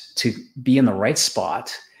out to be in the right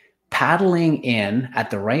spot, paddling in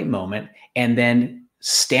at the right moment, and then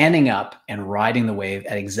standing up and riding the wave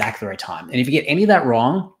at exactly the right time. And if you get any of that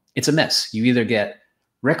wrong, it's a miss. You either get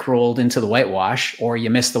rickrolled into the whitewash or you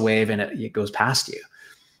miss the wave and it goes past you.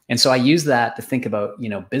 And so I use that to think about,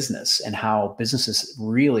 business and how business is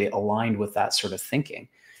really aligned with that sort of thinking.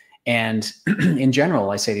 And in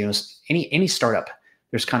general, I say, any startup,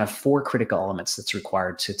 there's kind of 4 critical elements that's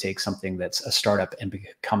required to take something that's a startup and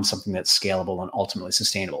become something that's scalable and ultimately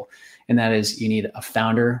sustainable. And that is, you need a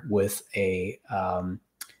founder with an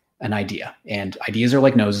idea. And ideas are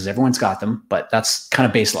like noses. Everyone's got them, but that's kind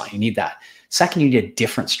of baseline. You need that. Second, you need a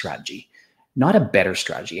different strategy, not a better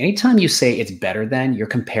strategy. Anytime you say it's better than, you're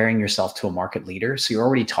comparing yourself to a market leader. So you're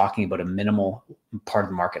already talking about a minimal part of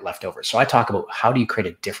the market left over. So I talk about how do you create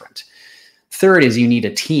it different. Third is you need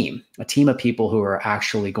a team of people who are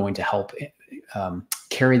actually going to help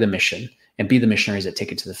carry the mission and be the missionaries that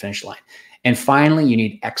take it to the finish line. And finally, you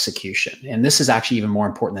need execution. And this is actually even more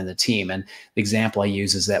important than the team. And the example I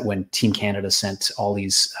use is that when Team Canada sent all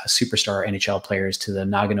these superstar NHL players to the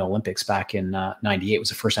Nagano Olympics back in 98, it was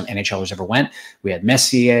the first time NHLers ever went. We had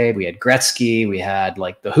Messier, we had Gretzky, we had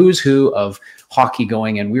like the who's who of hockey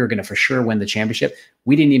going, and we were going to for sure win the championship.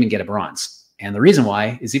 We didn't even get a bronze. And the reason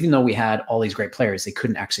why is even though we had all these great players, they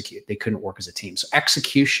couldn't execute. They couldn't work as a team. So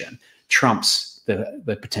execution trumps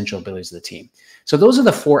the potential abilities of the team. So those are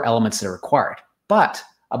the 4 elements that are required. But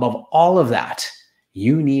above all of that,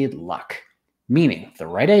 you need luck, meaning the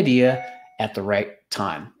right idea at the right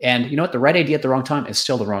time. And you know what? The right idea at the wrong time is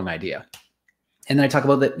still the wrong idea. And then I talk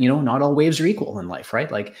about that, not all waves are equal in life,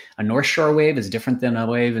 right? Like a North Shore wave is different than a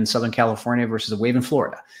wave in Southern California versus a wave in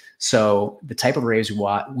Florida. So the type of waves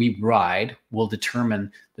we ride will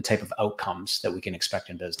determine the type of outcomes that we can expect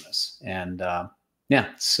in business. And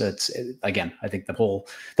it's again, I think the whole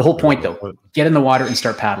point though, get in the water and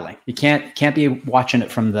start paddling. You can't be watching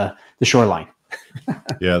it from the shoreline.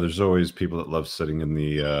 Yeah, there's always people that love sitting in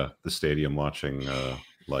the stadium watching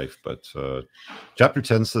life. But chapter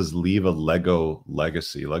 10 says leave a Lego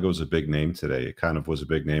legacy. Lego is a big name today. It kind of was a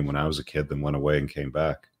big name when I was a kid, then went away and came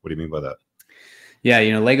back. What do you mean by that? Yeah,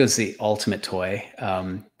 Lego's the ultimate toy.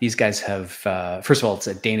 These guys have, first of all, it's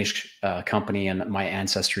a Danish company, and my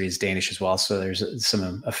ancestry is Danish as well, so there's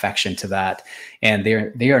some affection to that. And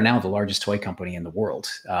they are now the largest toy company in the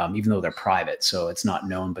world, even though they're private, so it's not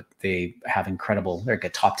known. But they have they're like a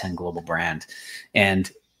top 10 global brand,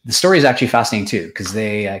 and the story is actually fascinating too, because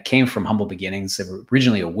they came from humble beginnings. They were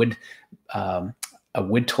originally a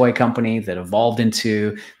wood toy company that evolved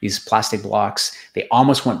into these plastic blocks. They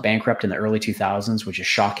almost went bankrupt in the early 2000s, which is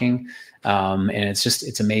shocking. And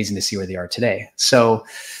it's amazing to see where they are today. So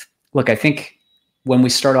look, I think when we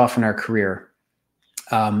start off in our career,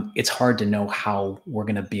 it's hard to know how we're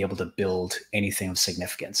going to be able to build anything of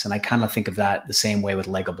significance. And I kind of think of that the same way with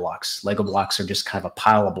Lego blocks. Lego blocks are just kind of a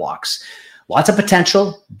pile of blocks. Lots of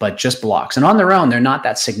potential, but just blocks. And on their own, they're not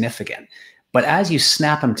that significant. But as you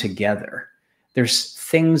snap them together, there's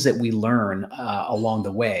things that we learn along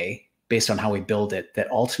the way based on how we build it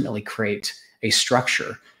that ultimately create a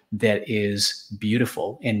structure that is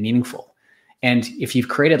beautiful and meaningful. And if you've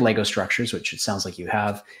created Lego structures, which it sounds like you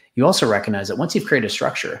have, you also recognize that once you've created a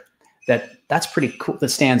structure that's pretty cool, that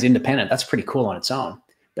stands independent, that's pretty cool on its own.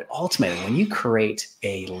 But ultimately, when you create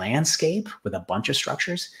a landscape with a bunch of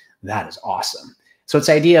structures, that is awesome. So it's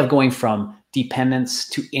the idea of going from dependence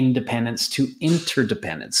to independence to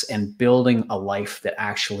interdependence and building a life that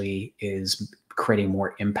actually is creating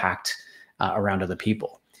more impact around other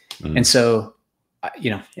people. And so,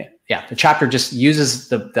 the chapter just uses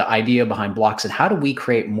the idea behind blocks and how do we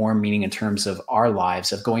create more meaning in terms of our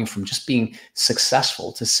lives, of going from just being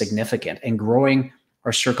successful to significant and growing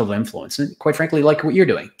our circle of influence. And quite frankly, like what you're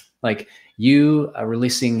doing, like you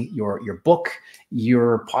releasing your book,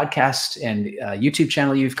 your podcast and YouTube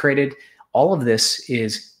channel you've created, all of this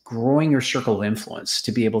is growing your circle of influence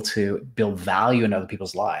to be able to build value in other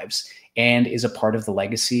people's lives and is a part of the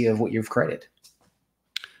legacy of what you've created.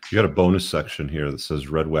 You got a bonus section here that says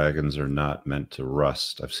red wagons are not meant to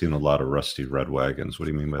rust. I've seen a lot of rusty red wagons. What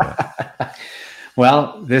do you mean by that?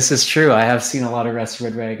 Well, this is true. I have seen a lot of rusty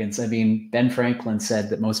red wagons. I mean, Ben Franklin said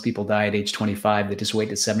that most people die at age 25. They just wait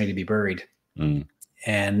to 70 to be buried.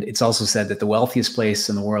 And it's also said that the wealthiest place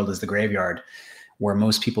in the world is the graveyard, where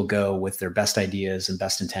most people go with their best ideas and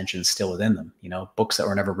best intentions still within them. Books that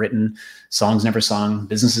were never written, songs never sung,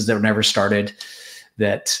 businesses that were never started,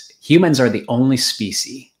 that humans are the only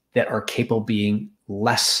species that are capable of being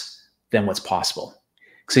less than what's possible.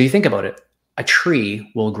 So you think about it, a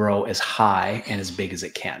tree will grow as high and as big as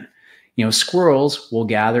it can. Squirrels will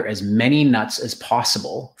gather as many nuts as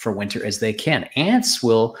possible for winter as they can. Ants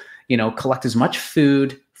will, collect as much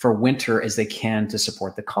food for winter as they can to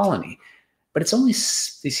support the colony. But it's only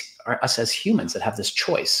us as humans that have this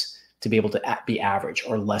choice to be able to be average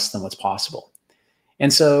or less than what's possible.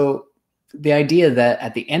 And so the idea that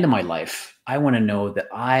at the end of my life, I want to know that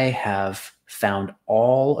I have found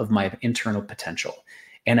all of my internal potential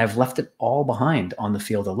and I've left it all behind on the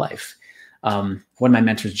field of life. One of my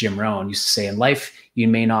mentors, Jim Rohn, used to say, in life, you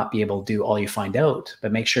may not be able to do all you find out,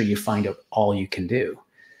 but make sure you find out all you can do.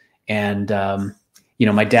 And,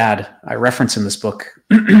 my dad, I reference in this book,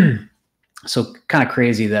 so kind of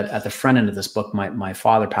crazy that at the front end of this book, my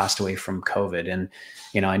father passed away from COVID. And,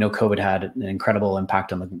 I know COVID had an incredible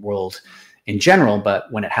impact on the world in general,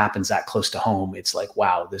 but when it happens that close to home, it's like,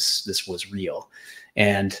 wow, this was real.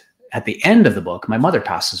 And at the end of the book, my mother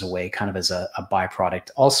passes away kind of as a byproduct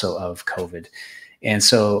also of COVID. And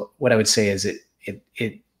so what I would say is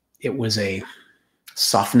it was a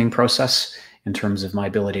softening process in terms of my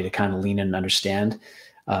ability to kind of lean in and understand.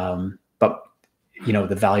 But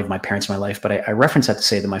the value of my parents in my life. But I reference that to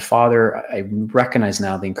say that my father, I recognize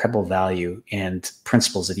now the incredible value and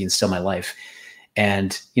principles that he instilled in my life.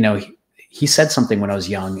 And, he said something when I was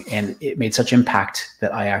young and it made such impact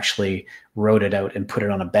that I actually wrote it out and put it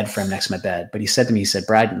on a bed frame next to my bed. But he said to me,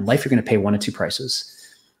 Brad, in life, you're going to pay one of two prices: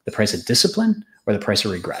 the price of discipline or the price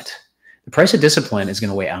of regret. The price of discipline is going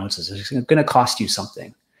to weigh ounces. It's going to cost you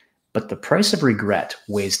something. But the price of regret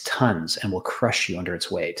weighs tons and will crush you under its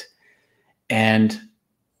weight. And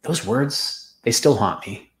those words, they still haunt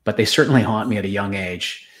me, but they certainly haunt me at a young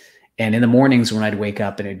age. And in the mornings when I'd wake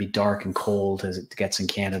up and it'd be dark and cold as it gets in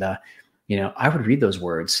Canada, I would read those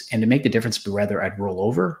words, and to make the difference whether I'd roll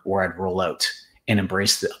over or I'd roll out and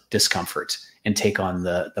embrace the discomfort and take on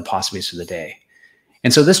the possibilities for the day.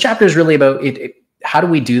 And so this chapter is really about how do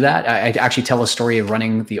we do that? I actually tell a story of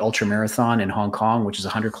running the ultra marathon in Hong Kong, which is a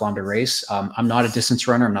 100-kilometer race. I'm not a distance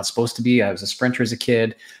runner. I'm not supposed to be. I was a sprinter as a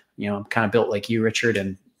kid. I'm kind of built like you, Richard.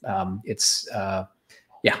 And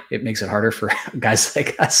it makes it harder for guys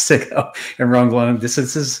like us to go and run long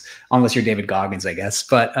distances, unless you're David Goggins, I guess.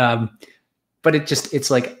 But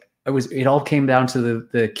it's like it all came down to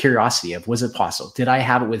the curiosity of, was it possible? Did I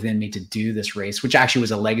have it within me to do this race, which actually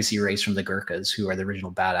was a legacy race from the Gurkhas, who are the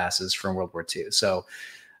original badasses from World War II. So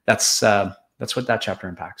that's what that chapter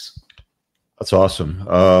impacts. That's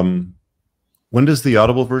awesome. When does the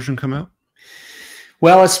Audible version come out?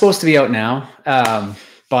 Well, it's supposed to be out now.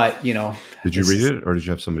 But you know, did you read it, or did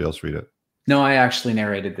you have somebody else read it? No, I actually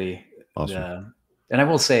narrated the, awesome. And I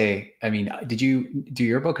will say, I mean, did you do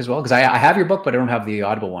your book as well? Because I have your book, but I don't have the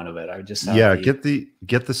Audible one of it. I just have get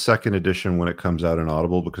the second edition when it comes out in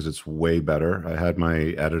Audible, because it's way better. I had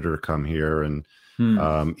my editor come here, and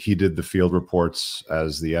he did the field reports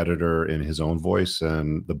as the editor in his own voice,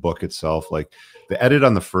 and the book itself, like the edit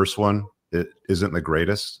on the first one, it isn't the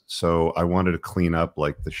greatest. So I wanted to clean up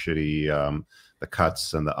like the shitty, the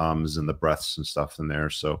cuts and the ums and the breaths and stuff in there.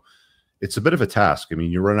 So it's a bit of a task. I mean,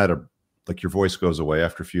 you run out of, like, your voice goes away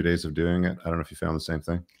after a few days of doing it. I don't know if you found the same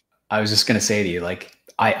thing. I was just going to say to you, like,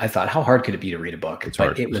 I thought, how hard could it be to read a book? It's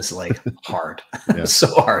hard. It was like hard, so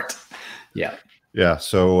hard. Yeah. Yeah.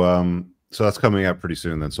 So, so that's coming out pretty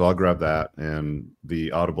soon then. So I'll grab that, and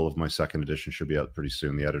the Audible of my second edition should be out pretty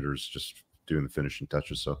soon. The editor's just doing the finishing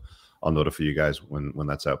touches. So I'll notify you guys when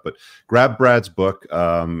that's out, but grab Brad's book.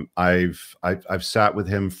 I've sat with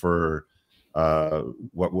him for,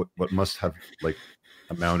 what must have like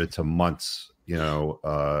amounted to months, you know,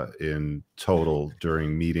 in total,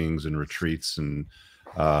 during meetings and retreats and,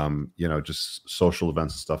 you know, just social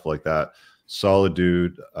events and stuff like that. Solid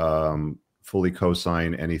dude. Fully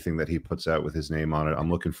co-sign anything that he puts out with his name on it. I'm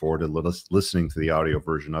looking forward to listening to the audio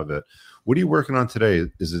version of it. What are you working on today?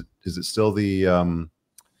 Is it still the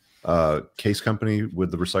case company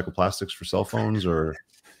with the recycled plastics for cell phones, or?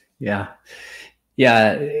 Yeah.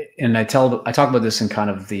 And I talk about this in kind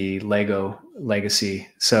of the Lego legacy.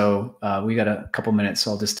 So we got a couple minutes,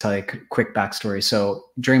 so I'll just tell you a quick backstory. So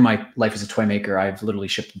during my life as a toy maker, I've literally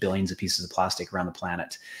shipped billions of pieces of plastic around the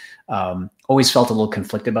planet. Always felt a little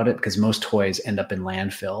conflicted about it, because most toys end up in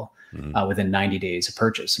landfill within 90 days of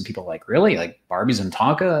purchase. And people are like, really? Like Barbies and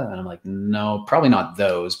Tonka? And I'm like, no, probably not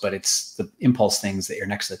those, but it's the impulse things that are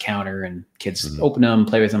next to the counter, and kids open them,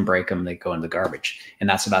 play with them, break them, they go in the garbage. And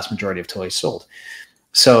that's the vast majority of toys sold.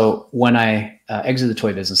 So when I exited the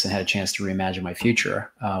toy business and had a chance to reimagine my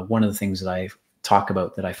future, one of the things that I talk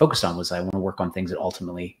about that I focused on was I want to work on things that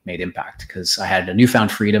ultimately made impact, because I had a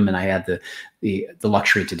newfound freedom and I had the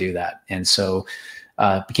luxury to do that. And so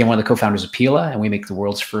became one of the co-founders of Pila, and we make the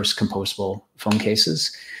world's first compostable phone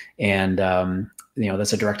cases. And you know,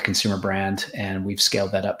 that's a direct consumer brand, and we've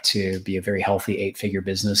scaled that up to be a very healthy 8-figure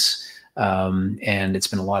business. And it's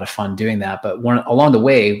been a lot of fun doing that. But along the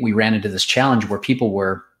way, we ran into this challenge where people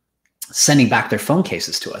were sending back their phone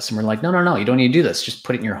cases to us. And we're like, no, you don't need to do this. Just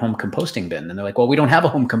put it in your home composting bin. And they're like, well, we don't have a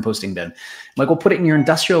home composting bin. I'm like, well, put it in your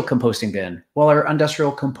industrial composting bin. Well, our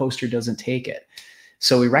industrial composter doesn't take it.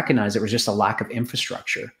 So we recognized it was just a lack of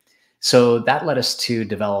infrastructure. So that led us to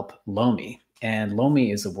develop Lomi. And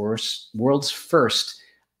Lomi is the world's first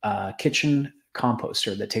kitchen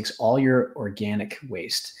composter that takes all your organic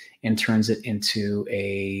waste and turns it into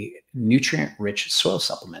a nutrient-rich soil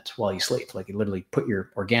supplement while you sleep. Like, you literally put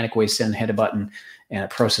your organic waste in, hit a button, and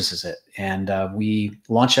it processes it. And we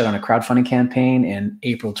launched that on a crowdfunding campaign in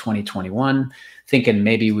April 2021, thinking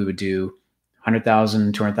maybe we would do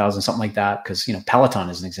 100,000, 200,000, something like that. Because, you know,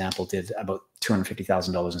 Peloton, as an example, did about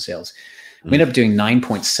 $250,000 in sales. We ended up doing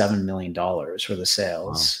 $9.7 million for the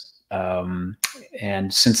sales. Wow.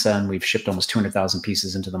 And since then, we've shipped almost 200,000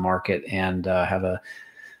 pieces into the market, and have a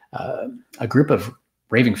group of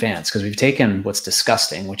raving fans, because we've taken what's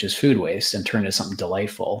disgusting, which is food waste, and turned it into something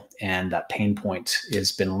delightful. And that pain point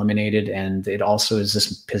has been eliminated. And it also is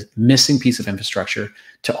this missing piece of infrastructure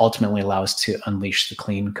to ultimately allow us to unleash the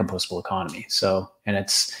clean, compostable economy. So, and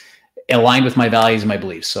it's aligned with my values and my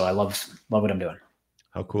beliefs. So I love what I'm doing.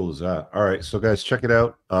 How cool is that? All right. So guys, check it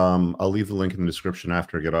out. I'll leave the link in the description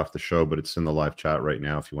after I get off the show, but it's in the live chat right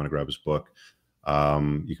now if you want to grab his book.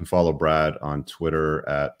 You can follow Brad on Twitter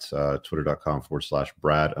at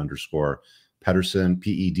twitter.com/Brad_Pedersen, Pedersen.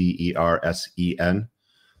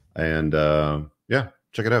 And yeah,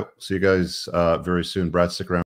 check it out. See you guys very soon. Brad, stick around.